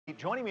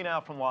Joining me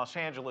now from Los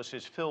Angeles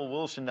is Phill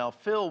Wilson. Now,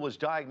 Phill was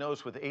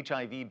diagnosed with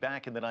HIV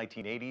back in the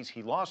 1980s.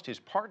 He lost his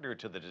partner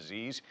to the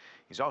disease.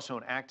 He's also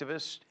an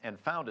activist and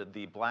founded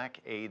the Black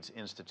AIDS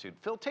Institute.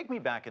 Phill, take me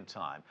back in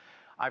time.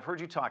 I've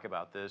heard you talk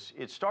about this.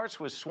 It starts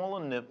with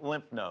swollen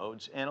lymph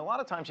nodes, and a lot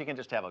of times you can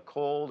just have a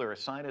cold or a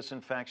sinus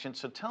infection.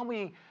 So tell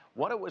me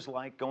what it was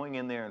like going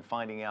in there and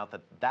finding out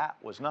that that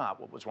was not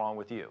what was wrong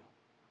with you.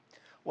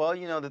 Well,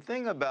 the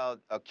thing about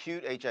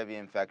acute HIV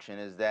infection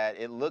is that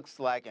it looks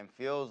like and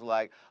feels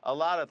like a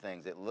lot of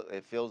things.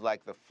 It feels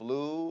like the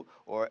flu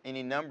or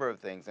any number of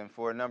things. And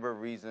for a number of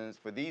reasons,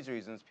 for these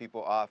reasons,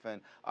 people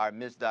often are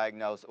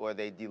misdiagnosed or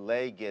they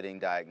delay getting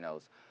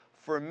diagnosed.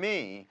 For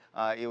me,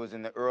 it was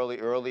in the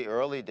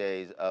early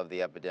days of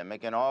the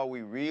epidemic, and all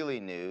we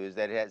really knew is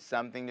that it had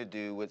something to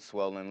do with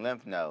swollen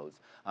lymph nodes.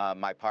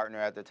 My partner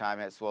at the time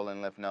had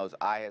swollen lymph nodes.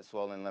 I had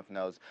swollen lymph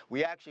nodes.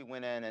 We actually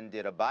went in and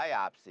did a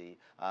biopsy,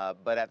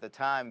 but at the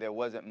time there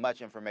wasn't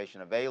much information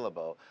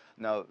available.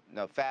 Now,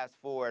 fast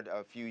forward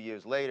a few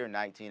years later,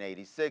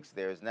 1986,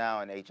 there's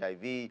now an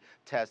HIV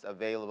test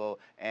available,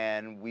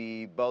 and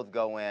we both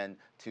go in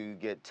to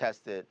get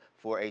tested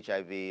for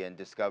HIV and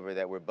discover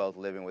that we're both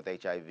living with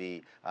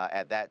HIV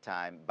at that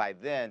time. By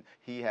then,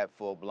 he had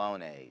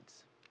full-blown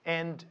AIDS.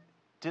 And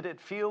did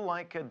it feel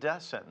like a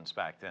death sentence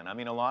back then? I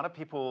mean, a lot of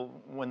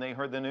people, when they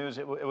heard the news,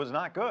 it was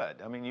not good.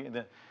 I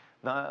mean,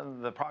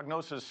 the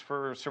prognosis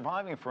for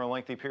surviving for a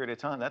lengthy period of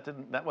time,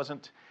 that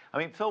wasn't, I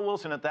mean, Phill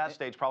Wilson at that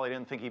stage probably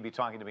didn't think he'd be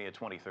talking to me in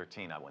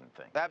 2013, I wouldn't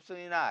think.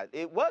 Absolutely not.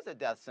 It was a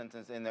death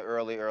sentence in the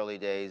early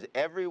days.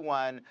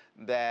 Everyone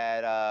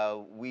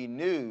that we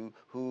knew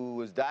who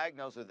was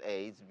diagnosed with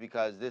AIDS,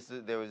 because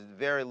there was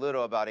very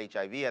little about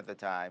HIV at the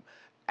time,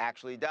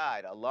 actually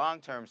died. A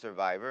long-term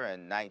survivor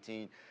in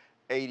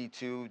 1982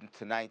 to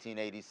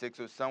 1986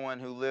 was someone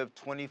who lived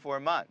 24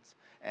 months.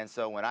 And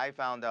so when I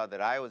found out that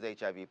I was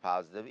HIV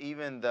positive,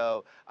 even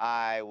though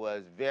I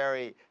was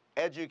very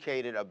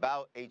educated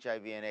about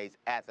HIV and AIDS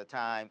at the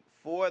time,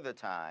 for the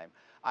time,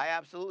 I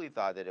absolutely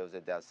thought that it was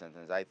a death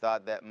sentence. I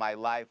thought that my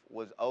life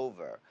was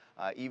over,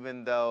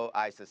 even though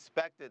I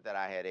suspected that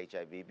I had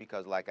HIV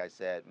because, like I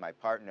said, my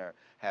partner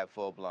had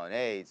full-blown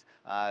AIDS.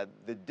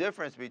 The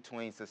difference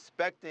between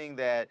suspecting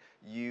that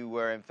you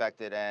were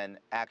infected and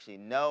actually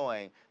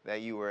knowing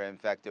that you were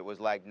infected was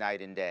like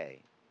night and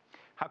day.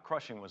 How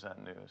crushing was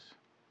that news?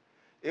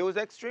 It was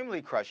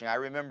extremely crushing. I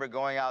remember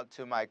going out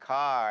to my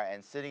car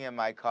and sitting in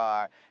my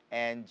car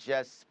and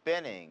just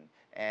spinning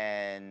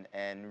and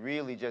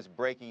really just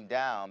breaking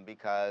down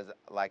because,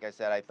 like I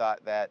said, I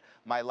thought that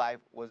my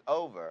life was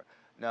over.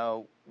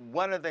 Now,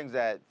 one of the things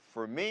that,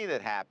 for me,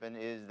 that happened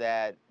is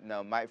that,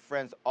 my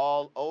friends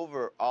all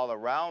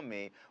around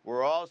me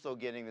were also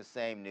getting the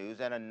same news,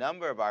 and a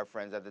number of our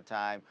friends at the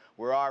time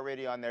were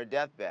already on their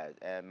deathbed,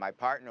 and my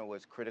partner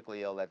was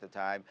critically ill at the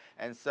time.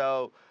 And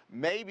so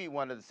maybe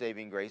one of the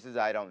saving graces,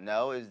 I don't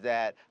know, is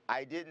that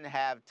I didn't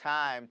have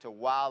time to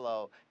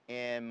wallow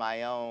in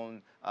my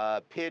own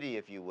pity,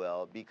 if you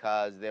will,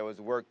 because there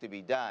was work to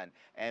be done.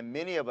 And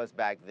many of us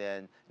back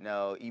then,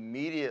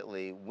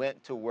 immediately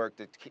went to work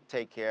to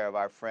take care of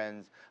our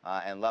friends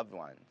and loved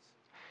ones.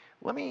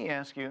 Let me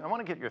ask you, I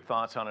want to get your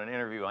thoughts on an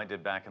interview I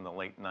did back in the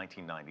late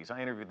 1990s.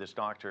 I interviewed this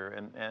doctor,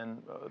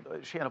 and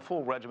she had a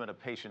full regimen of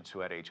patients who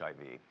had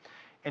HIV.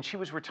 And she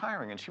was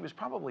retiring, and she was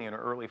probably in her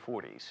early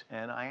 40s.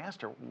 And I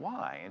asked her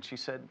why, and she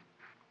said,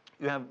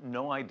 "You have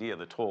no idea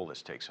the toll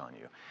this takes on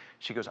you."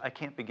 She goes, "I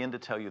can't begin to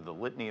tell you the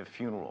litany of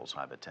funerals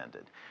I've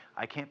attended.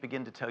 I can't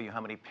begin to tell you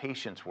how many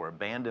patients were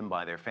abandoned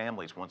by their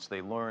families once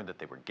they learned that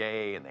they were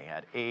gay and they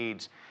had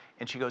AIDS."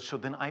 And she goes, "So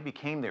then I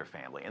became their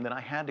family, and then I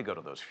had to go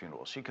to those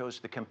funerals." She goes,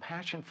 "The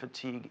compassion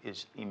fatigue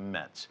is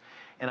immense."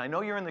 And I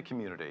know you're in the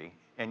community,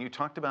 and you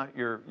talked about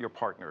your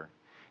partner,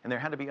 and there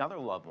had to be other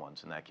loved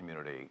ones in that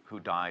community who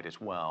died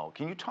as well.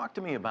 Can you talk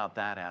to me about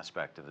that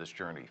aspect of this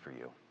journey for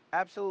you?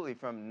 Absolutely.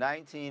 From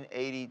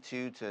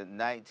 1982 to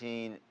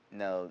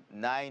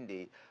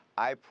 1990,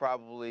 I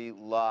probably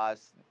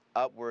lost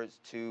upwards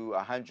to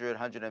 100,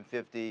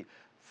 150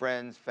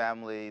 friends,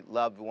 family,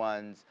 loved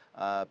ones,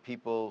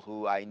 people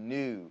who I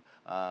knew,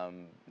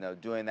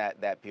 during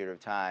that period of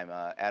time.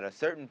 At a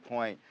certain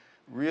point,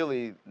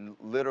 really,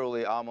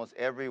 literally almost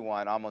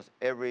everyone, almost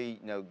every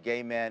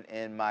gay man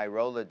in my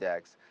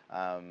Rolodex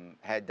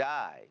had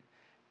died.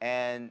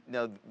 And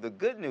the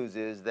good news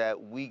is that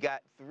we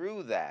got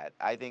through that.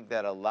 I think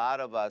that a lot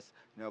of us,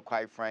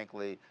 quite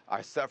frankly,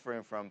 are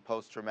suffering from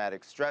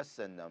post-traumatic stress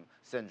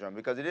syndrome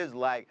because it is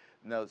like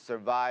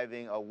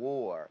surviving a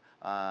war.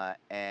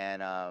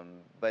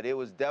 But it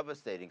was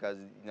devastating because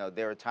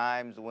there are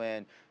times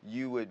when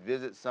you would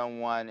visit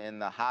someone in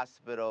the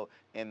hospital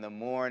in the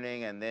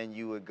morning, and then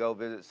you would go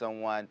visit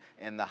someone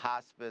in the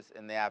hospice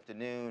in the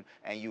afternoon,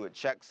 and you would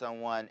check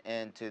someone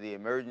into the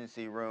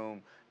emergency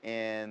room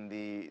in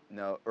the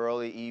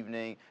early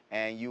evening,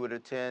 and you would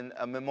attend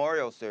a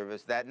memorial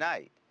service that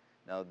night.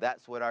 Now,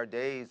 that's what our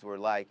days were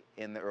like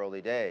in the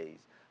early days.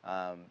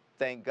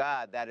 Thank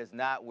God that is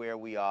not where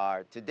we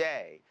are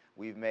today.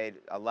 We've made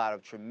a lot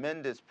of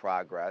tremendous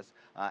progress,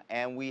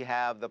 and we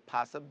have the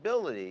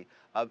possibility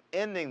of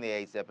ending the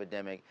AIDS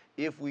epidemic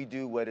if we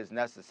do what is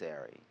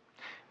necessary.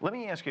 Let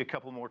me ask you a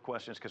couple more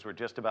questions because we're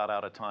just about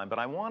out of time, but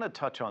I want to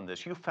touch on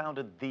this. You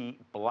founded the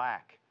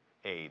Black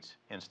AIDS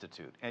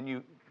Institute, and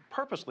you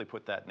purposely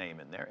put that name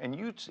in there,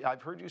 and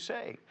I've heard you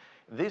say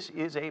this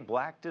is a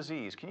black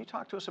disease. Can you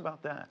talk to us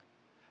about that?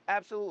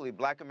 Absolutely.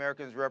 Black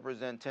Americans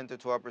represent 10 to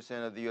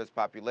 12% of the U.S.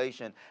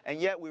 population, and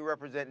yet we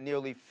represent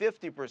nearly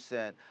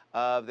 50%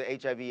 of the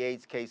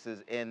HIV/AIDS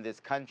cases in this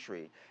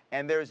country.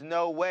 And there's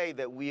no way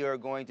that we are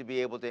going to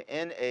be able to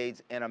end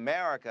AIDS in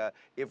America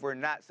if we're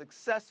not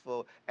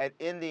successful at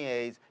ending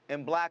AIDS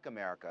in Black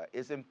America.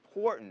 It's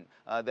important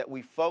that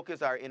we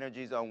focus our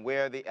energies on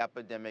where the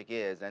epidemic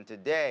is. And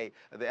today,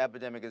 the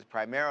epidemic is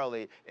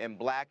primarily in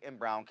Black and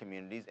brown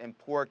communities, in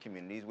poor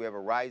communities. We have a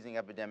rising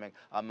epidemic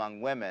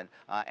among women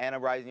and a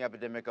rising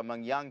epidemic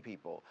among young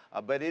people.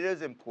 But it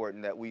is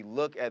important that we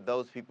look at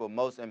those people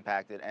most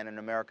impacted, and in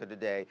America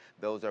today,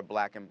 those are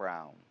Black and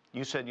brown.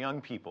 You said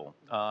young people.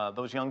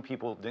 Those young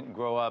people didn't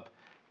grow up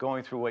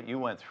going through what you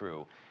went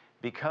through.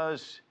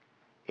 Because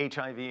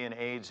HIV and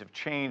AIDS have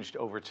changed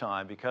over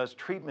time, because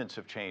treatments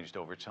have changed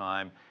over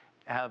time,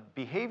 have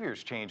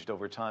behaviors changed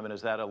over time, and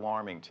is that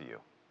alarming to you?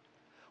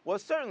 Well,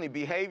 certainly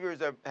behaviors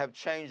have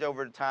changed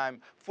over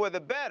time for the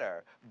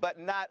better, but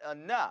not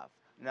enough.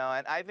 No,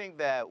 and I think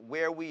that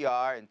where we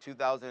are in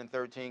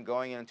 2013,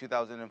 going into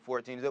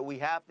 2014, is that we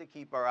have to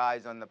keep our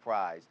eyes on the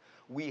prize.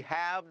 We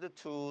have the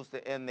tools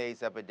to end the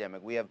AIDS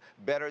epidemic. We have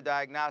better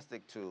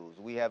diagnostic tools.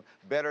 We have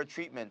better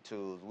treatment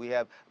tools. We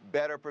have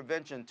better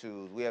prevention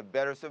tools. We have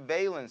better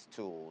surveillance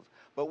tools.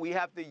 But we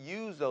have to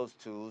use those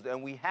tools,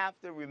 and we have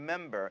to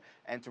remember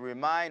and to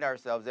remind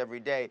ourselves every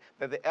day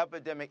that the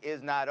epidemic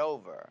is not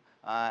over.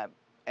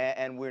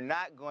 And we're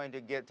not going to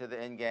get to the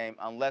end game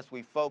unless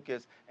we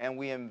focus and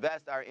we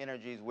invest our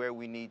energies where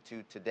we need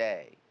to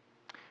today.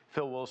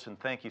 Phill Wilson,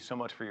 thank you so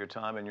much for your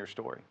time and your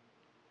story.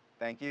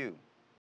 Thank you.